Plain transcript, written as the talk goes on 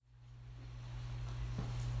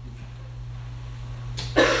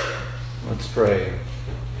Let's pray.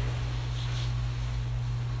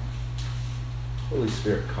 Holy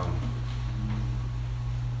Spirit, come.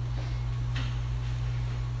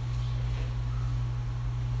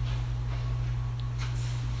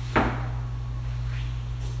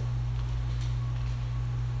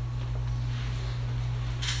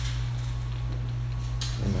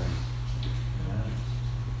 Amen.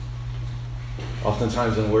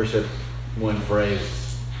 Oftentimes in worship, one phrase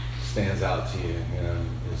stands out to you,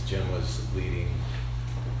 as Jim was leading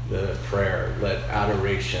the prayer, let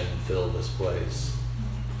adoration fill this place.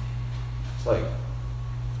 It's like,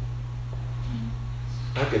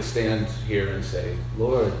 I could stand here and say,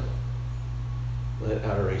 Lord, let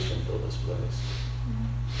adoration fill this place.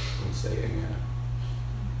 And say amen.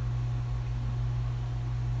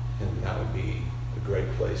 And that would be a great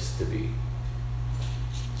place to be.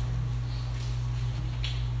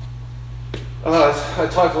 I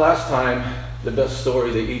talked last time, the best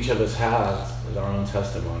story that each of us has is our own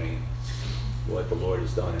testimony, what the Lord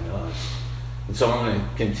has done in us. And so I'm going to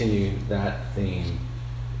continue that theme.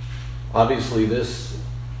 Obviously, this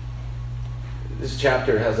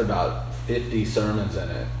chapter has about 50 sermons in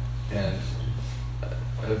it, and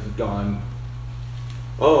I've gone,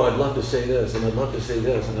 I'd love to say this, and I'd love to say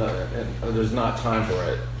this, and there's not time for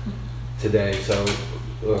it today. So,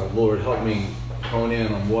 Lord, help me hone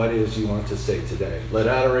in on what it is you want to say today. Let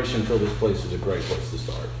adoration fill this place is a great place to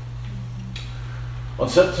start. On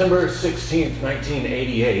September 16th,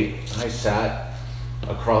 1988, I sat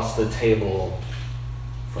across the table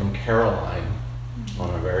from Caroline on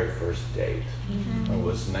our very first date. I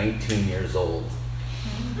was 19 years old.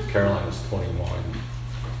 Caroline was 21.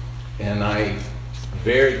 And I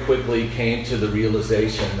very quickly came to the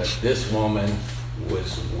realization that this woman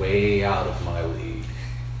was way out of my league.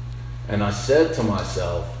 And I said to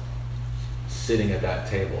myself, sitting at that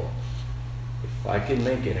table, if I can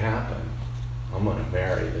make it happen, I'm going to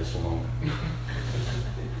marry this woman.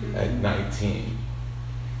 At 19.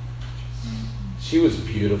 She was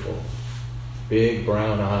beautiful. Big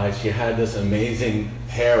brown eyes. She had this amazing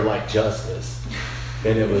hair like Justice.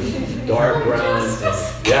 And it was dark brown.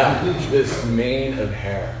 And, this mane of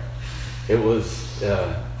hair. It was,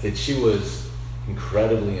 she was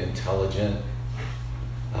incredibly intelligent,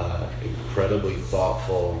 incredibly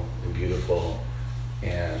thoughtful and beautiful.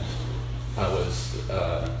 And I was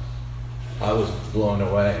blown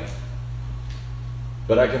away.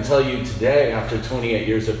 But I can tell you today, after 28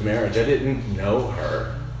 years of marriage, I didn't know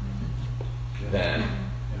her then.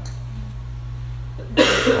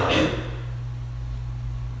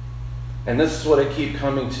 And this is what I keep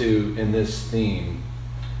coming to in this theme.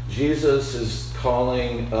 Jesus is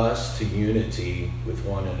calling us to unity with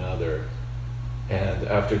one another. And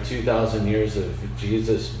after 2,000 years of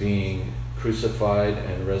Jesus being crucified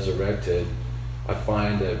and resurrected, I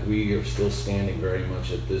find that we are still standing very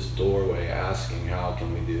much at this doorway asking, how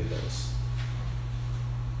can we do this?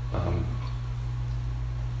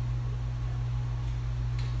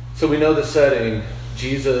 So we know the setting.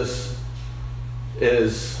 Jesus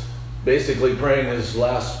is basically praying his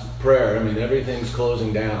last prayer. I mean, everything's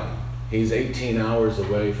closing down. He's 18 hours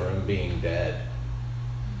away from him being dead.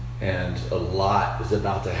 And a lot is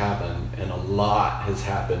about to happen, and a lot has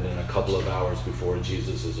happened in a couple of hours before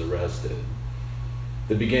Jesus is arrested.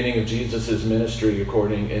 The beginning of Jesus' ministry,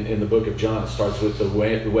 according in the book of John, starts with the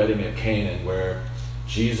wedding at Canaan, where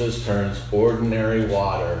Jesus turns ordinary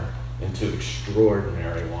water into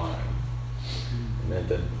extraordinary wine. And at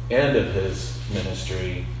the end of his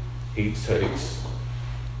ministry, he takes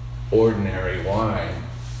ordinary wine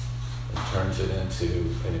and turns it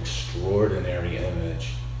into an extraordinary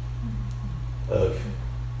image of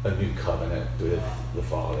a new covenant with the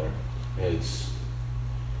Father.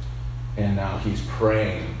 And now he's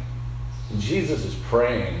praying. Jesus is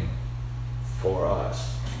praying for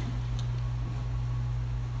us.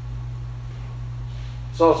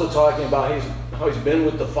 It's also talking about how he's been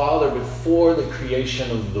with the Father before the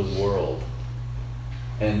creation of the world.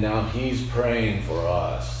 And now he's praying for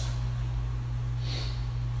us.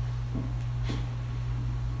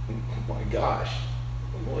 Oh my gosh.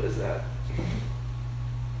 What is that?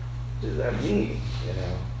 What does that mean?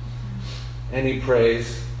 And he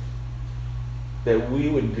prays that we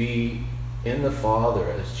would be in the Father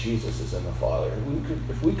as Jesus is in the Father.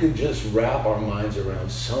 If we could just wrap our minds around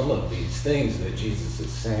some of these things that Jesus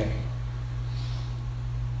is saying.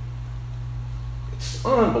 It's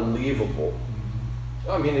unbelievable.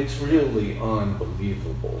 I mean, it's really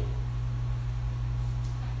unbelievable.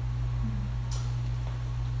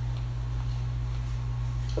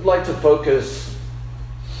 I'd like to focus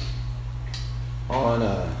on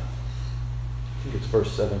think it's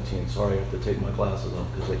verse 17. Sorry, I have to take my glasses off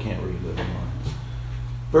because I can't read it anymore.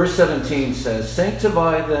 Verse 17 says,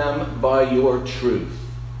 "Sanctify them by your truth.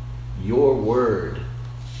 Your word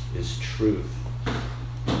is truth."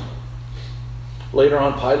 Later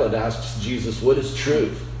on, Pilate asks Jesus, "What is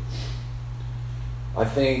truth?" I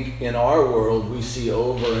think in our world, we see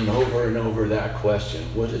over and over and over that question,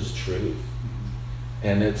 what is truth?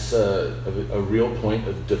 And it's a real point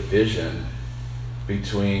of division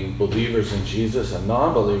between believers in Jesus and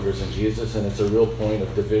non-believers in Jesus, and it's a real point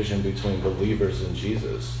of division between believers in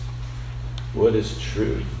Jesus. What is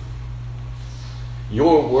truth?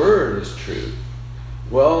 Your word is truth.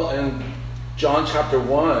 Well, in John chapter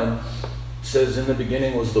 1, says, "In the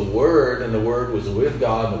beginning was the Word, and the Word was with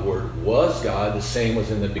God, and the Word was God. The same was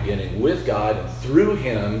in the beginning with God, and through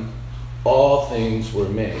him all things were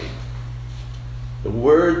made." The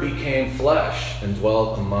Word became flesh and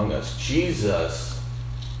dwelt among us. Jesus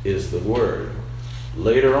is the Word.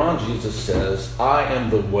 Later on, Jesus says, "I am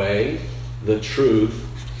the way, the truth,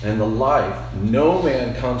 and the life. No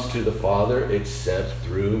man comes to the Father except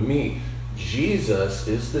through me." Jesus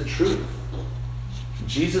is the truth.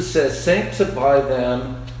 Jesus says, "Sanctify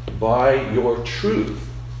them by your truth.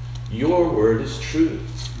 Your word is truth."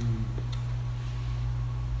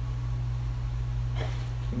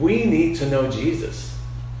 We need to know Jesus.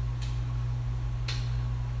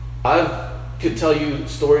 I could tell you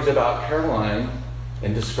stories about Caroline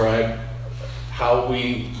and describe how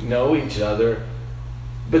we know each other,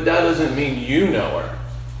 but that doesn't mean you know her.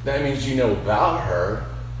 That means you know about her.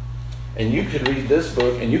 And you could read this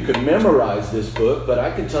book and you could memorize this book, but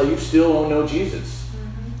I can tell you still don't know Jesus.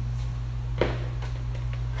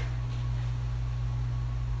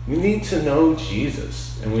 We need to know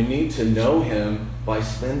Jesus, and we need to know him by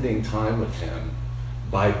spending time with him,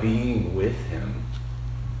 by being with him.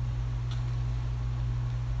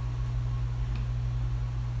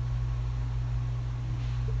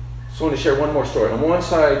 So I want to share one more story. On one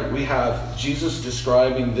side, we have Jesus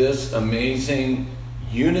describing this amazing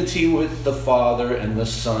unity with the Father and the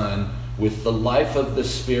Son, with the life of the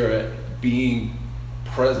Spirit being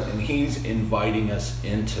present, and he's inviting us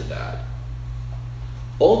into that.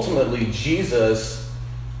 Ultimately, Jesus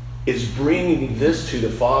is bringing this to the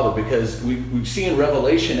Father, because we see in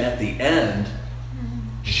Revelation at the end,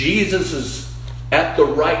 Jesus is at the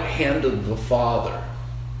right hand of the Father.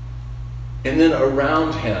 And then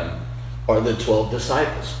around him are the 12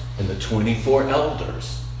 disciples and the 24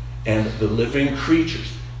 elders and the living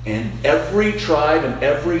creatures. And every tribe and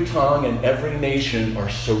every tongue and every nation are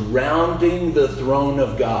surrounding the throne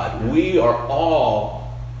of God. We are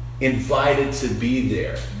all invited to be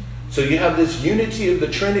there. So you have this unity of the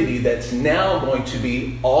Trinity that's now going to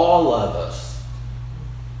be all of us.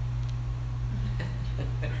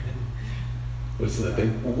 What's the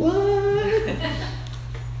thing? What?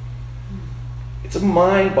 It's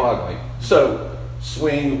mind-boggling. So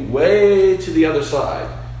swing way to the other side.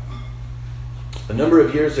 A number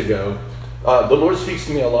of years ago, the Lord speaks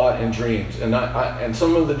to me a lot in dreams, and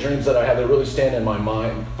some of the dreams that I have that really stand in my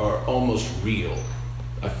mind are almost real.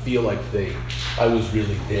 I feel like I was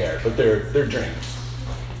really there, but they're dreams.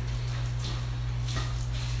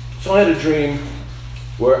 So I had a dream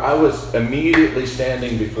where I was immediately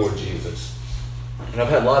standing before Jesus. And I've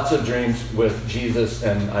had lots of dreams with Jesus,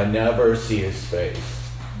 and I never see his face,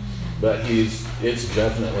 but it's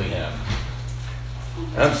definitely him.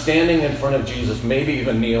 And I'm standing in front of Jesus, maybe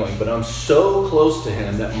even kneeling, but I'm so close to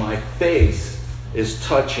him that my face is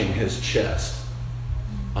touching his chest.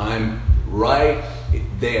 I'm right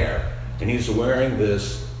there, and he's wearing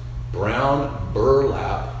this brown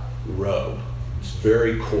burlap robe. It's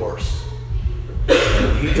very coarse.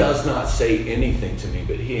 And he does not say anything to me,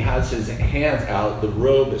 but he has his hands out. The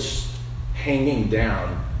robe is hanging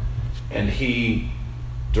down, and he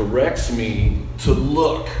directs me to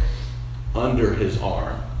look under his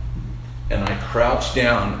arm. And I crouch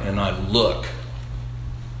down and I look.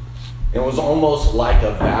 It was almost like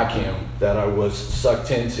a vacuum that I was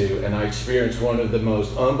sucked into, and I experienced one of the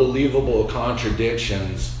most unbelievable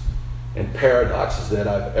contradictions and paradoxes that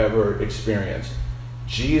I've ever experienced.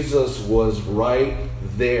 Jesus was right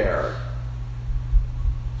there.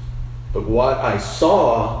 But what I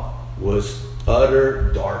saw was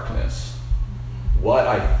utter darkness. What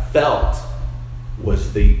I felt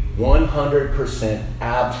was the 100%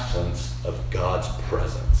 absence of God's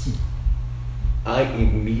presence. I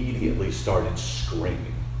immediately started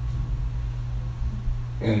screaming.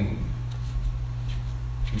 And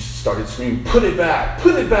he started screaming, "Put it back,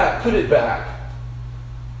 put it back, put it back."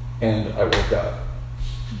 And I woke up.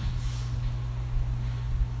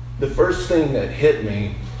 The first thing that hit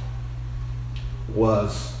me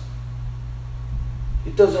was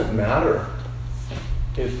It doesn't matter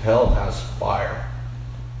if hell has fire.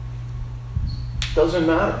 It doesn't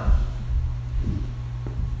matter.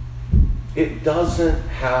 It doesn't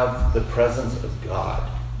have the presence of God.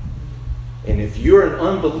 And if you're an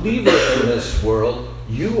unbeliever in this world,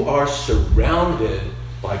 you are surrounded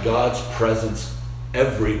by God's presence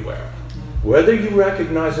everywhere. Whether you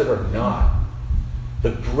recognize it or not, the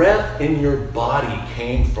breath in your body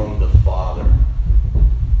came from the Father.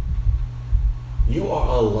 You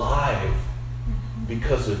are alive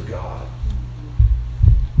because of God.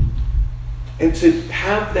 And to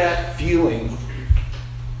have that feeling,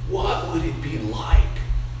 what would it be like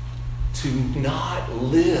to not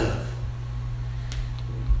live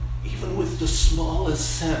even with the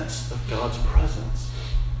smallest sense of God's presence?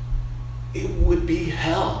 It would be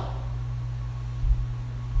hell.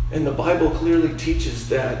 And the Bible clearly teaches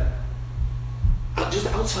that just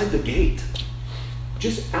outside the gate,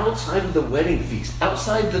 just outside of the wedding feast,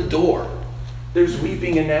 outside the door, there's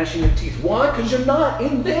weeping and gnashing of teeth. Why? Because you're not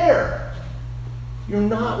in there. You're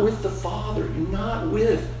not with the Father. You're not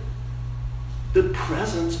with the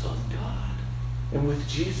presence of God and with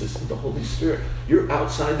Jesus and the Holy Spirit. You're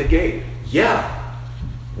outside the gate. Yeah,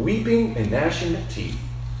 weeping and gnashing of teeth.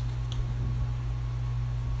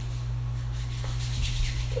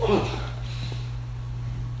 Oh.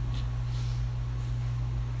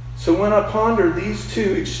 So when I ponder these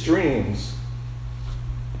two extremes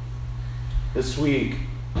this week,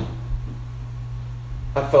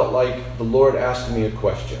 I felt like the Lord asked me a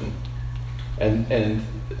question. And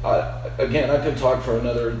again, I could talk for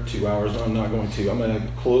another 2 hours, but I'm not going to. I'm going to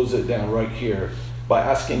close it down right here by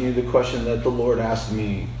asking you the question that the Lord asked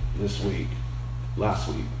me last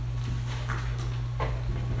week.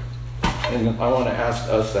 And I want to ask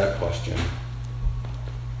us that question.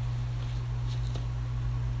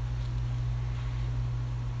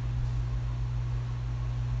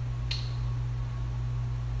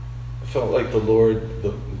 I felt like the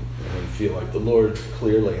Lord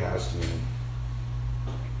clearly asked me,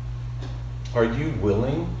 are you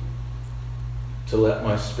willing to let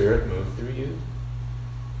my Spirit move through you?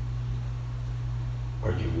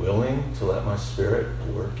 Are you willing to let my Spirit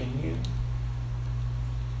work in you?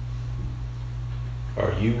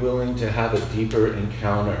 Are you willing to have a deeper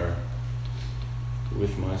encounter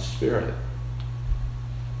with my Spirit?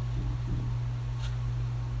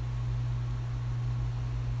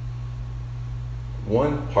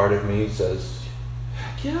 One part of me says,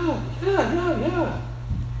 yeah.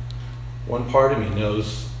 One part of me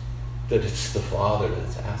knows that it's the Father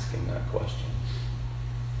that's asking that question.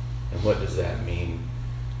 And what does that mean?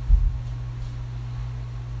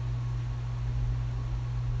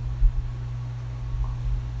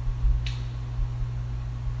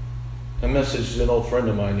 I messaged an old friend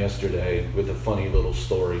of mine yesterday with a funny little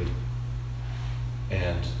story.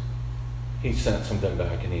 And he sent something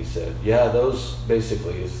back and he said, yeah, those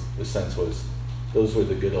basically, the sense was, those were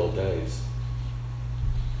the good old days.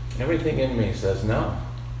 Everything in me says no.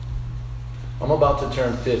 I'm about to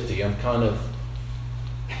turn 50. I'm kind of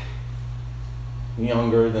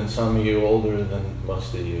younger than some of you, older than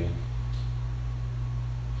most of you.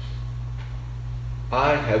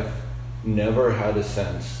 I have never had a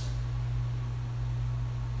sense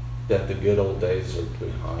that the good old days are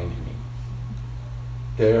behind me.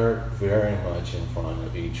 They're very much in front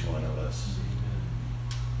of each one of us.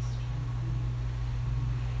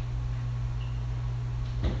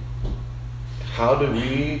 How do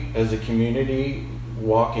we, as a community,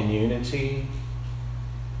 walk in unity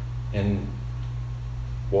and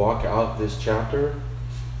walk out this chapter?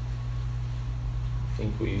 I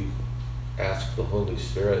think we ask the Holy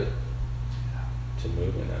Spirit to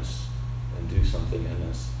move in us and do something in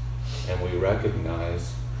us. And we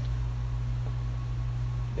recognize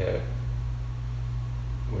that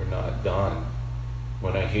we're not done.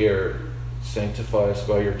 When I hear, sanctify us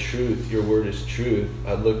by your truth, your word is truth,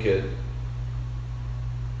 I look at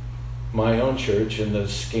my own church and the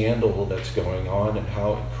scandal that's going on and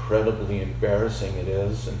how incredibly embarrassing it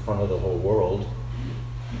is in front of the whole world.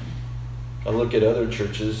 I look at other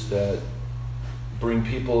churches that bring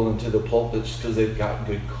people into the pulpits because they've got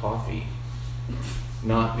good coffee,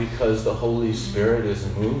 not because the Holy Spirit is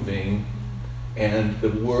moving and the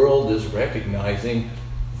world is recognizing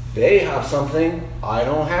they have something I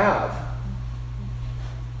don't have.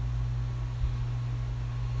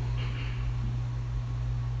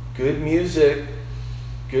 Good music,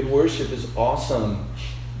 good worship is awesome,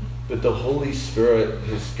 but the Holy Spirit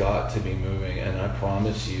has got to be moving. And I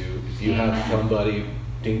promise you, if you have somebody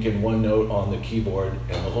dinking one note on the keyboard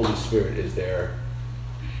and the Holy Spirit is there,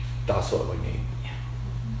 that's what we need.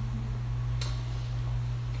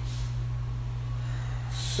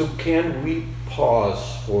 So can we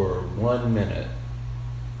pause for 1 minute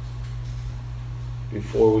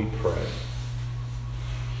before we pray?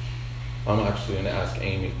 I'm actually going to ask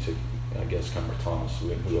Amy to, I guess, come, or Thomas,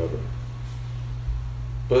 whoever.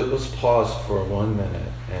 But let's pause for 1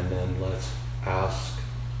 minute, and then let's ask,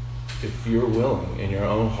 if you're willing in your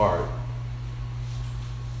own heart,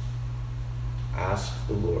 ask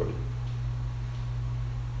the Lord,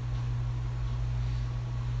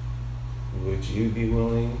 would you be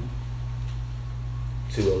willing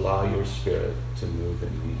to allow your Spirit to move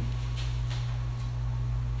in me?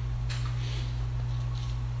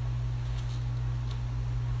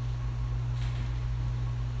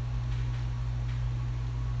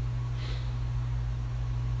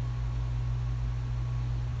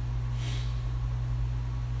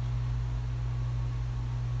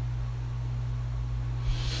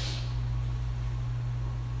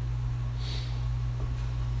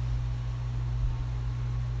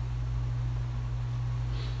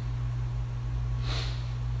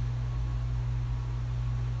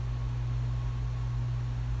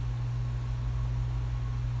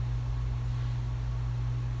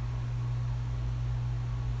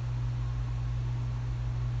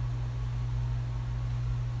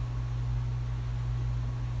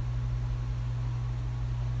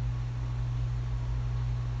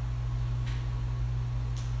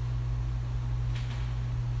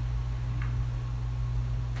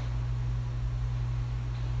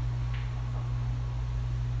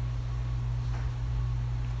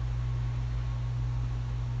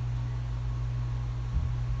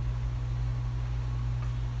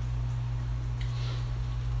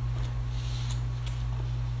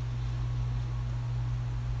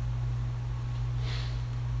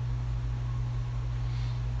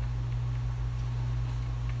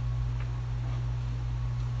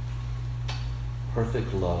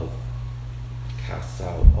 Perfect love casts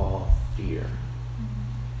out all fear.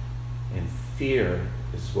 And fear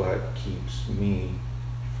is what keeps me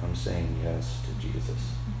from saying yes to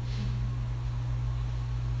Jesus.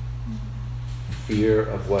 Fear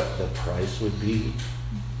of what the price would be.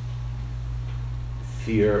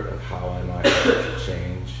 Fear of how I might have to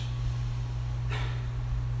change.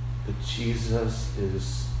 But Jesus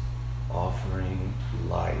is offering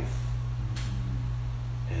life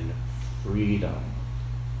and freedom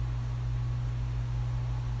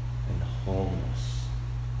and wholeness.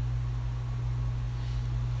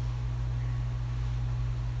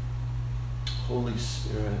 Holy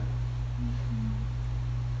Spirit,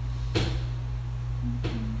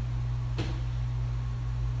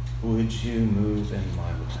 would you move in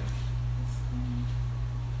my life?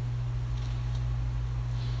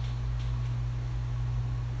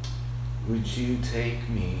 Would you take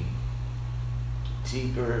me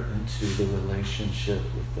deeper into the relationship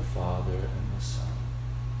with the Father and the Son?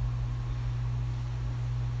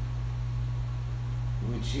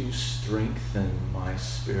 Would you strengthen my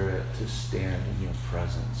spirit to stand in your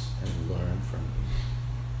presence and learn from you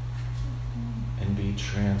and be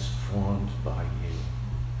transformed by you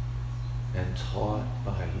and taught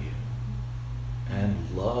by you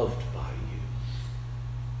and loved by you?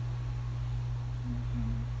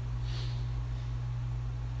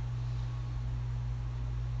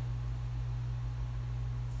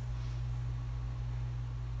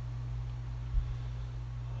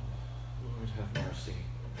 Lord, have mercy.